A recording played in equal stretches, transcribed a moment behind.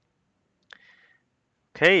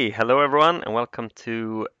Okay, hello everyone, and welcome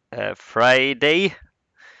to Friday.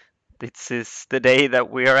 This is the day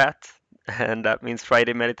that we are at, and that means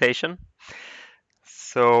Friday meditation.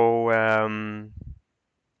 So, I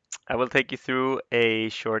will take you through a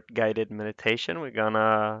short guided meditation. We're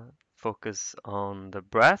gonna focus on the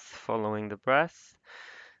breath, following the breath.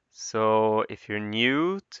 So, if you're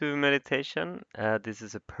new to meditation, this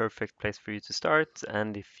is a perfect place for you to start.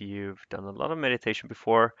 And if you've done a lot of meditation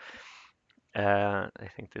before, I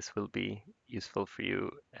think this will be useful for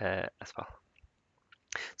you as well.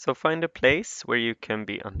 So find a place where you can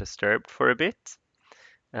be undisturbed for a bit,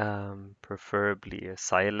 preferably a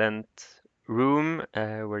silent room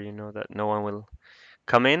where you know that no one will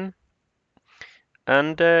come in.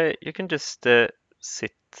 And you can just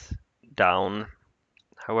sit down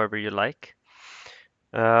however you like.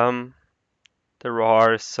 Um, there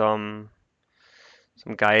are some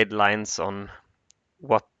guidelines on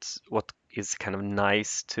what what is kind of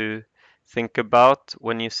nice to think about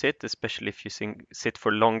when you sit, especially if you sit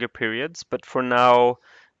for longer periods. But for now,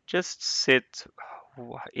 just sit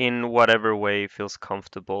in whatever way feels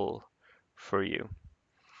comfortable for you.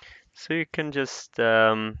 So you can just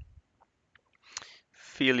feel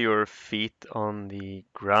your feet on the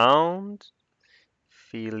ground,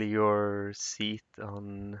 feel your seat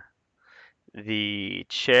on the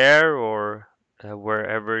chair or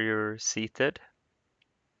wherever you're seated.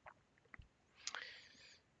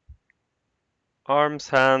 Arms,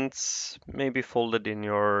 hands, maybe folded in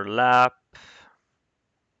your lap,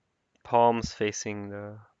 palms facing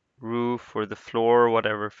the roof or the floor,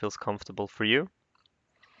 whatever feels comfortable for you.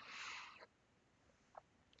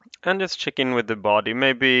 And just check in with the body.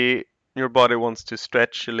 Maybe your body wants to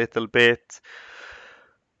stretch a little bit.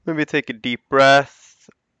 Maybe take a deep breath.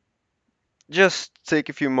 Just take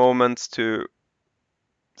a few moments to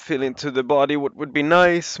feel into the body what would be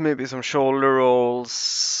nice. Maybe some shoulder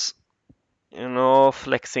rolls,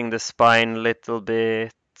 flexing the spine a little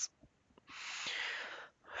bit.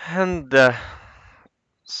 And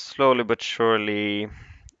slowly but surely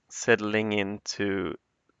settling into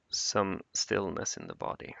some stillness in the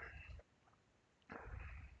body.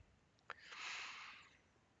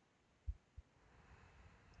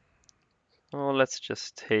 Oh, let's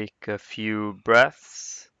just take a few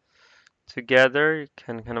breaths together. You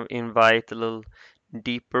can kind of invite a little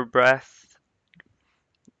deeper breath.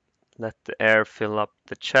 Let the air fill up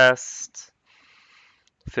the chest,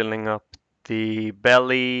 filling up the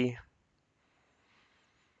belly,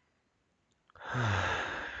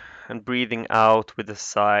 and breathing out with a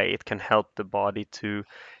sigh. It can help the body to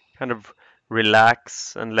kind of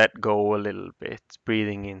relax and let go a little bit.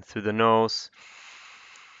 Breathing in through the nose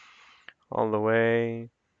all the way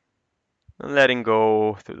and letting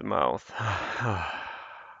go through the mouth.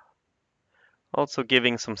 Also,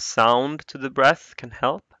 giving some sound to the breath can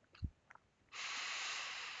help.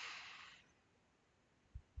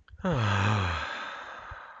 And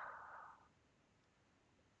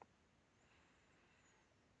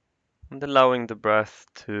allowing the breath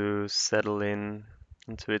to settle in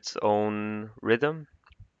into its own rhythm.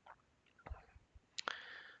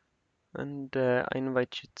 And I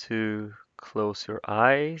invite you to close your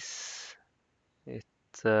eyes. It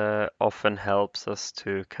often helps us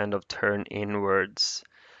to kind of turn inwards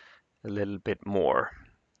a little bit more,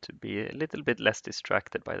 to be a little bit less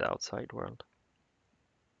distracted by the outside world.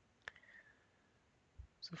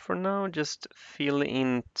 So for now, just feel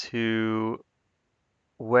into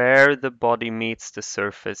where the body meets the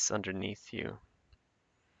surface underneath you.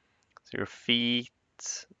 So your feet,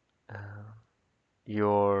 uh,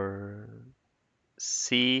 your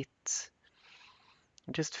seat,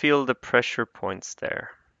 just feel the pressure points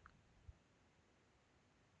there.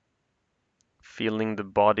 Feeling the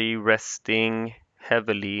body resting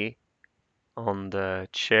heavily on the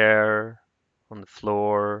chair, on the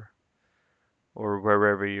floor, or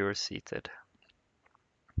wherever you're seated.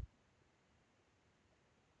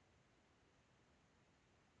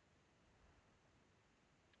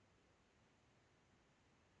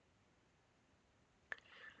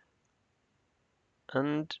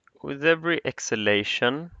 And with every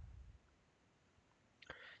exhalation,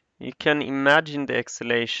 you can imagine the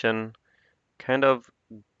exhalation kind of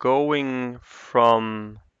going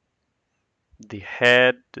from the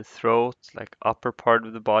head, the throat, like upper part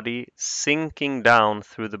of the body, sinking down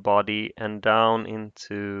through the body and down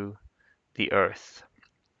into the earth.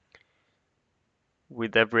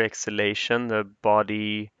 With every exhalation, the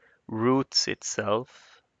body roots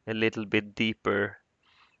itself a little bit deeper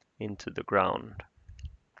into the ground.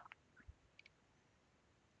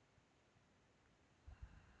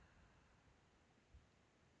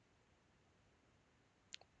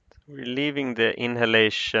 We're leaving the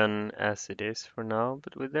inhalation as it is for now,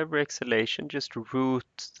 but with every exhalation, just root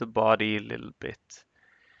the body a little bit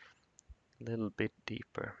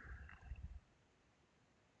deeper.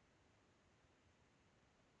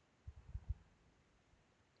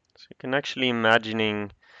 So you can actually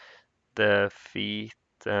imagining the feet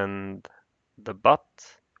and the butt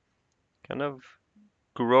kind of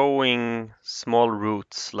growing small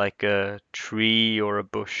roots like a tree or a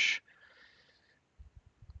bush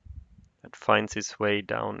that finds its way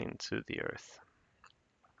down into the earth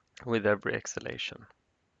with every exhalation.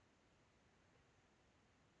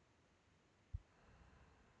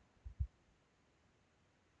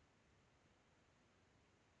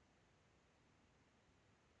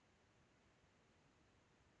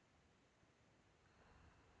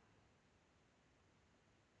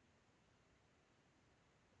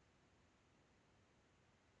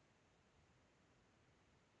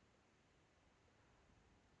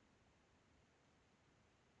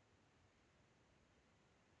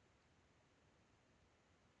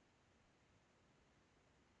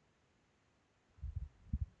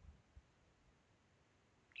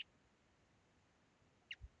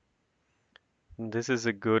 This is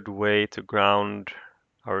a good way to ground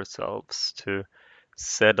ourselves, to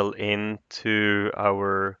settle into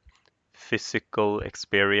our physical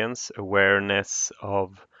experience, awareness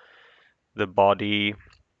of the body,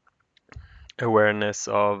 awareness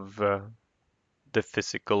of the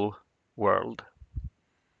physical world.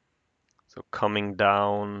 So coming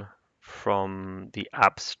down from the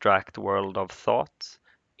abstract world of thought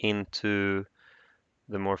into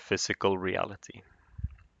the more physical reality,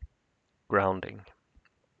 grounding.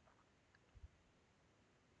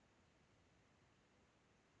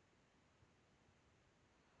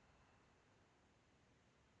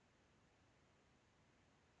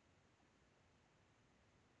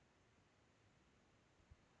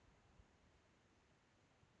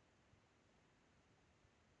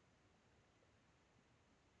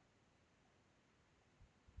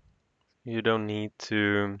 You don't need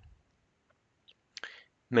to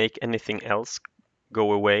make anything else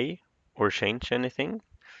go away or change anything.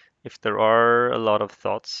 If there are a lot of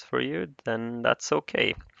thoughts for you, then that's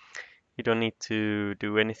okay. You don't need to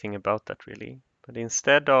do anything about that really. But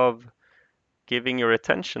instead of giving your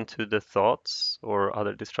attention to the thoughts or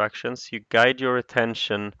other distractions, you guide your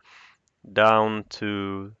attention down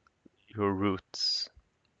to your roots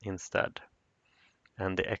instead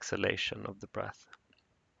and the exhalation of the breath.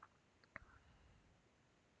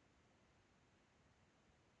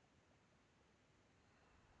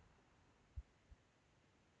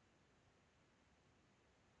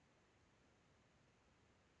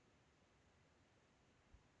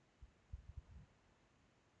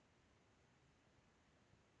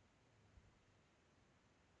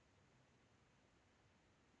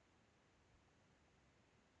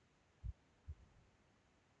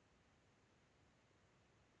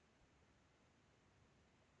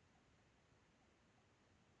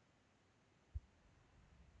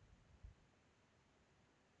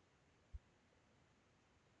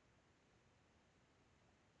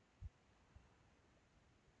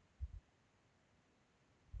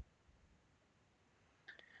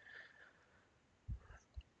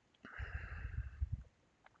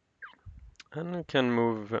 And we can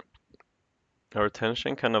move our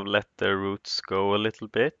attention, kind of let the roots go a little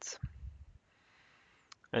bit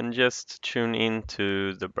and just tune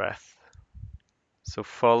into the breath. So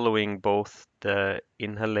following both the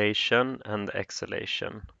inhalation and the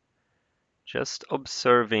exhalation, just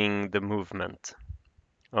observing the movement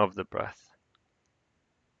of the breath.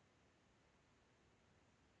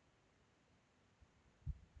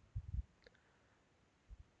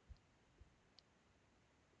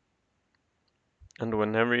 And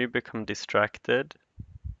whenever you become distracted,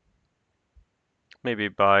 maybe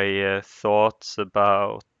by thoughts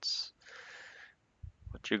about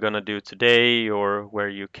what you're gonna do today or where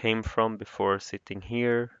you came from before sitting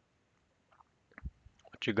here,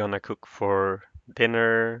 what you're gonna cook for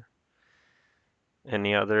dinner,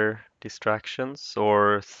 any other distractions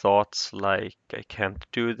or thoughts like I can't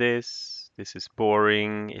do this is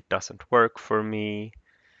boring, it doesn't work for me,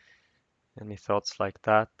 any thoughts like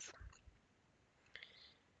that.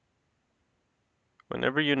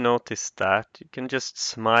 Whenever you notice that, you can just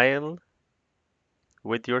smile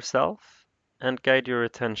with yourself and guide your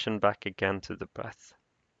attention back again to the breath.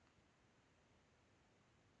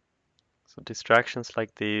 So distractions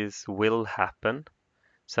like these will happen,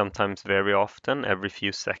 sometimes very often, every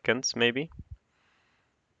few seconds maybe,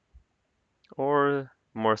 or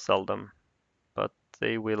more seldom, but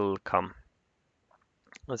they will come.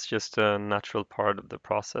 It's just a natural part of the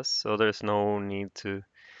process, so there's no need to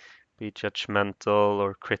be judgmental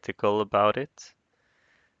or critical about it.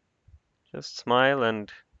 Just smile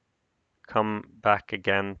and come back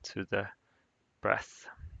again to the breath.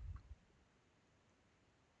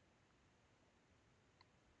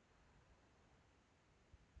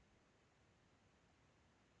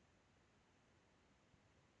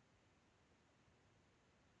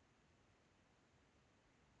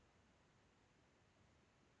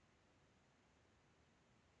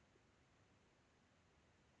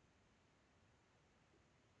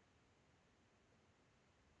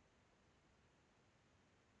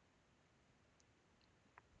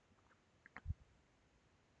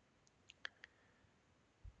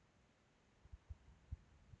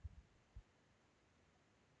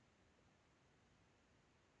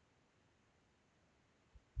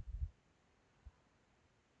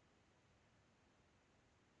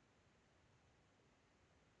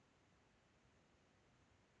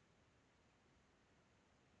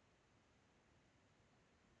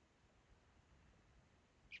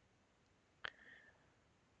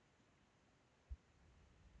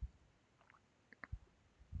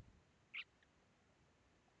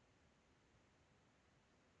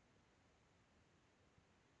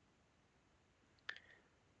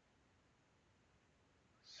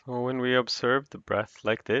 So when we observe the breath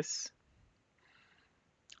like this,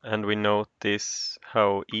 and we notice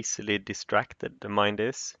how easily distracted the mind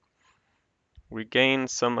is, we gain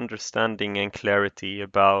some understanding and clarity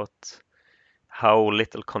about how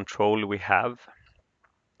little control we have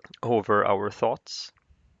over our thoughts.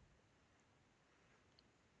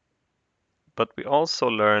 But we also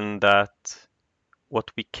learn that what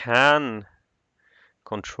we can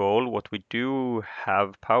control, what we do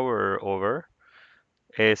have power over,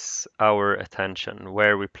 is our attention,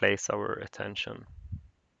 where we place our attention.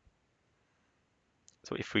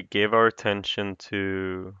 So if we give our attention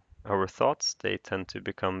to our thoughts, they tend to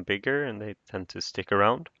become bigger and they tend to stick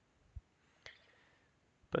around.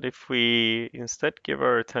 But if we instead give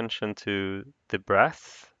our attention to the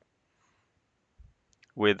breath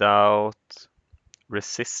without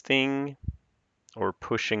resisting or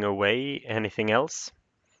pushing away anything else,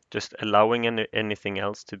 just allowing anything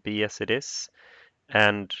else to be as it is,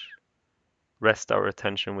 and rest our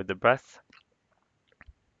attention with the breath,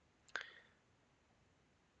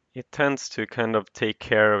 it tends to kind of take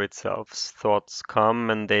care of itself. Thoughts come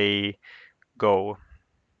and they go,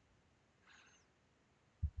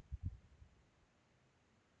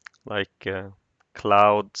 like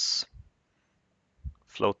clouds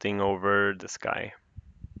floating over the sky.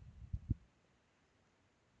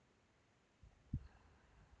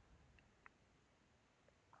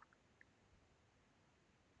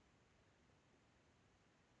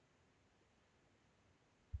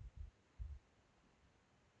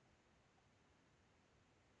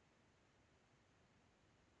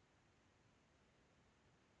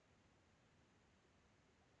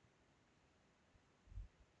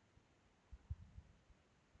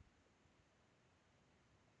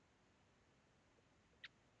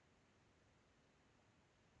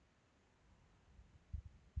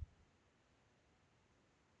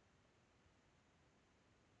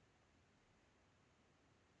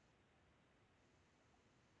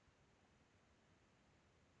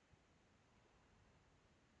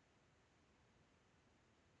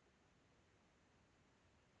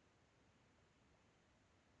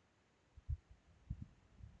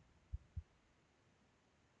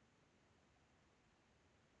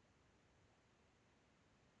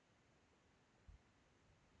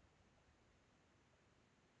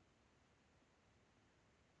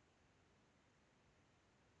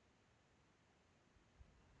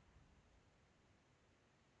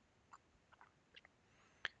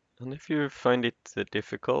 And if you find it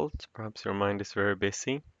difficult, perhaps your mind is very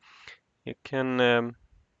busy, you can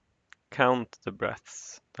count the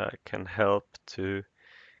breaths. That can help to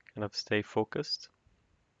kind of stay focused.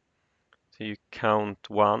 So you count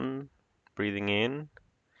 1, breathing in,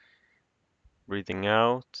 breathing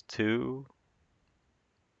out, 2,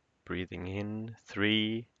 breathing in,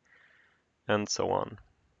 3, and so on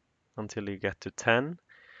until you get to 10,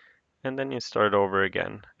 and then you start over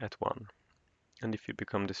again at 1. And if you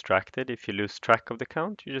become distracted, if you lose track of the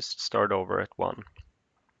count, you just start over at 1.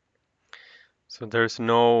 So there's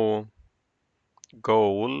no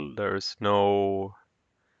goal, there's nothing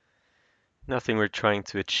we're trying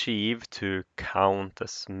to achieve to count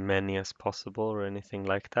as many as possible or anything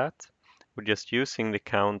like that. We're just using the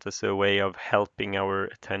count as a way of helping our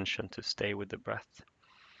attention to stay with the breath,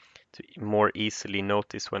 to more easily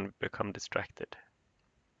notice when we become distracted.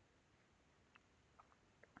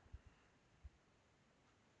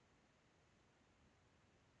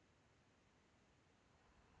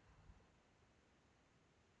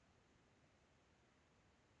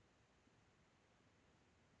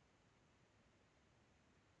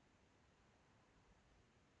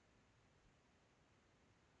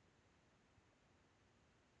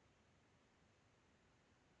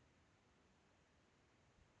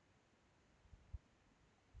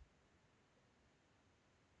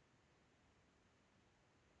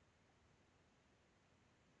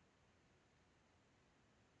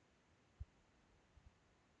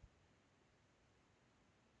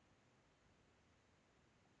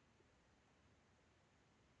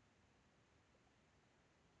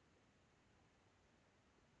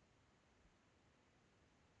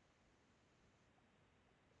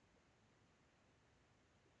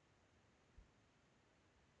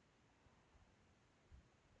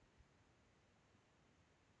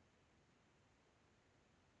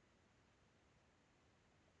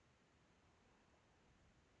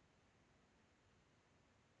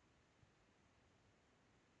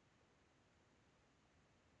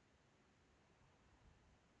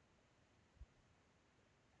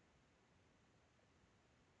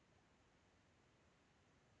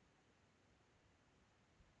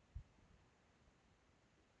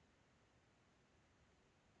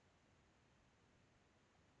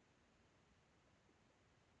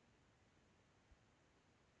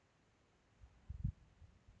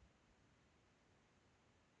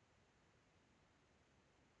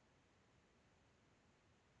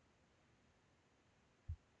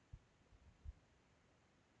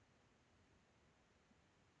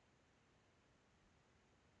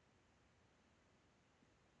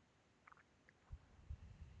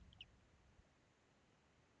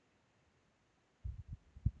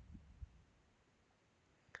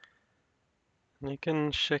 You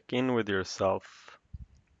can check in with yourself.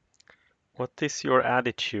 What is your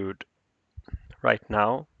attitude right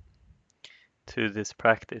now to this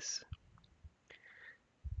practice?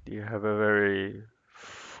 Do you have a very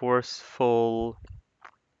forceful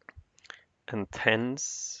and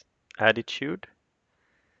tense attitude?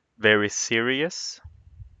 Very serious?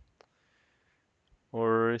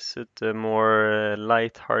 Or is it a more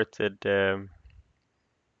light-hearted,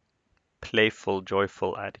 playful,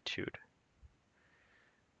 joyful attitude?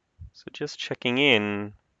 So just checking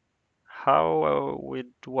in, how, with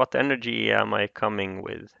what energy am I coming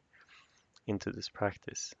with into this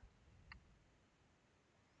practice?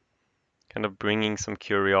 Kind of bringing some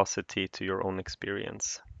curiosity to your own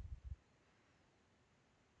experience.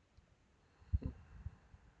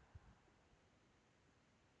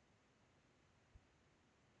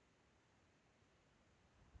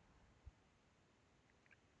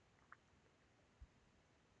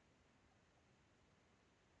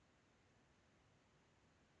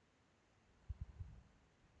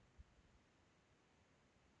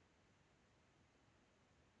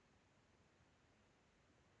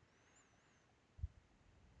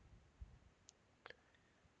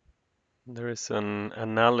 There is an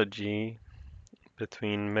analogy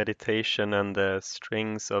between meditation and the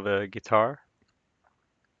strings of a guitar.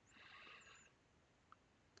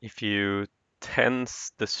 If you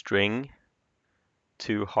tense the string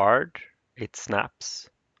too hard, it snaps.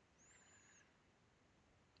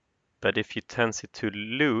 But if you tense it too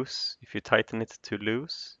loose, if you tighten it too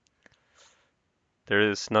loose, there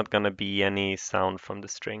is not going to be any sound from the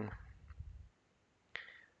string.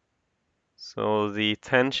 So the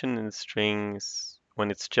tension in the strings, when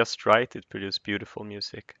it's just right, it produces beautiful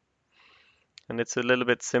music. And it's a little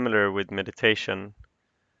bit similar with meditation.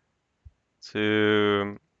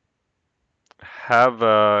 To have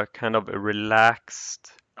a kind of a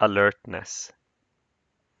relaxed alertness.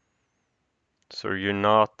 So you're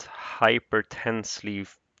not hyper tensely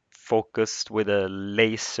focused with a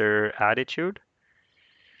laser attitude,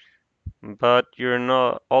 but you're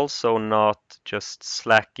not also not just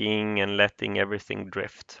slacking and letting everything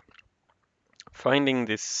drift. Finding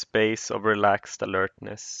this space of relaxed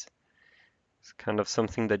alertness is kind of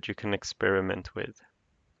something that you can experiment with.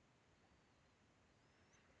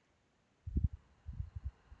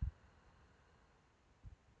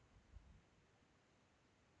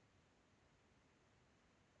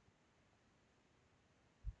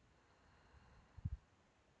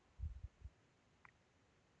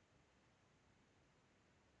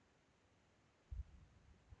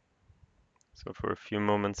 So for a few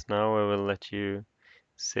moments now, I will let you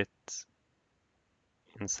sit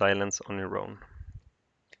in silence on your own.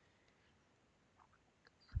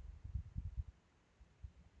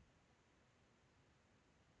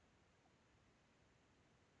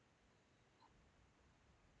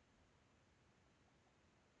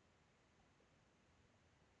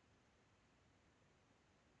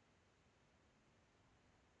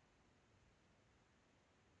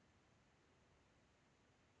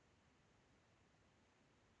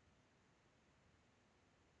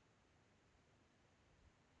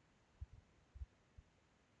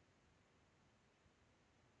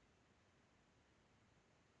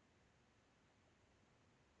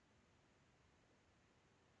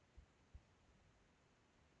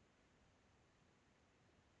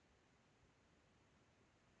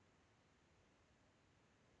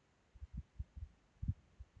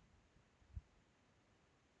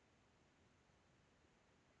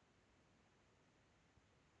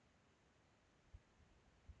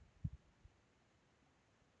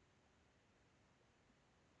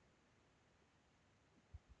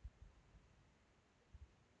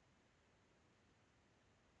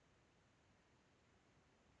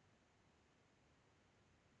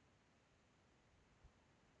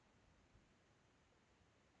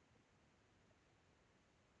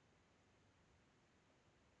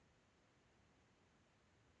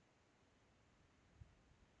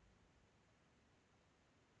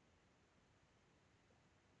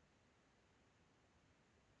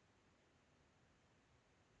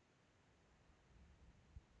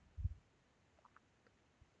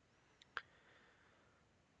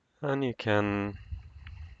 And you can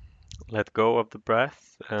let go of the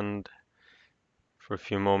breath and for a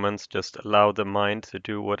few moments just allow the mind to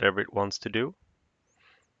do whatever it wants to do.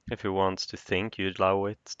 If it wants to think, you allow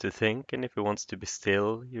it to think, and if it wants to be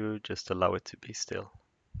still, you just allow it to be still.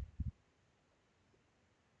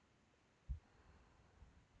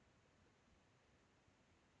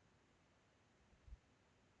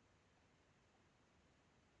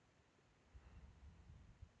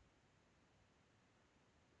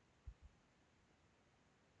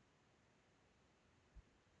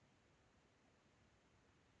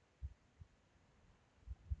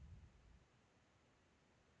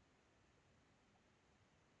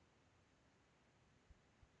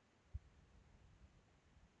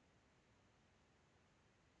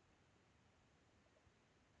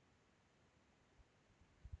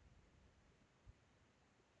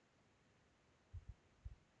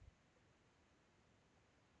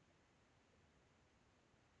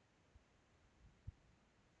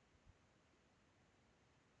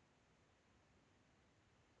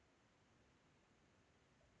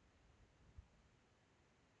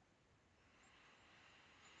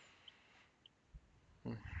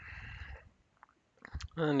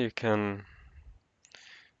 And you can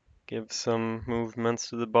give some movements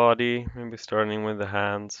to the body, maybe starting with the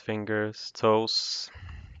hands, fingers, toes.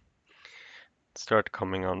 Start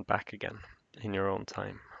coming on back again in your own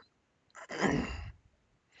time.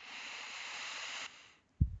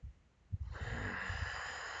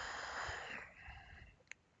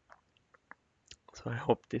 So I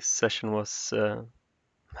hope this session was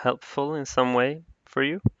helpful in some way for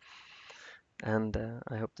you, and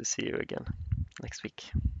I hope to see you again next week.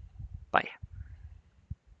 Bye.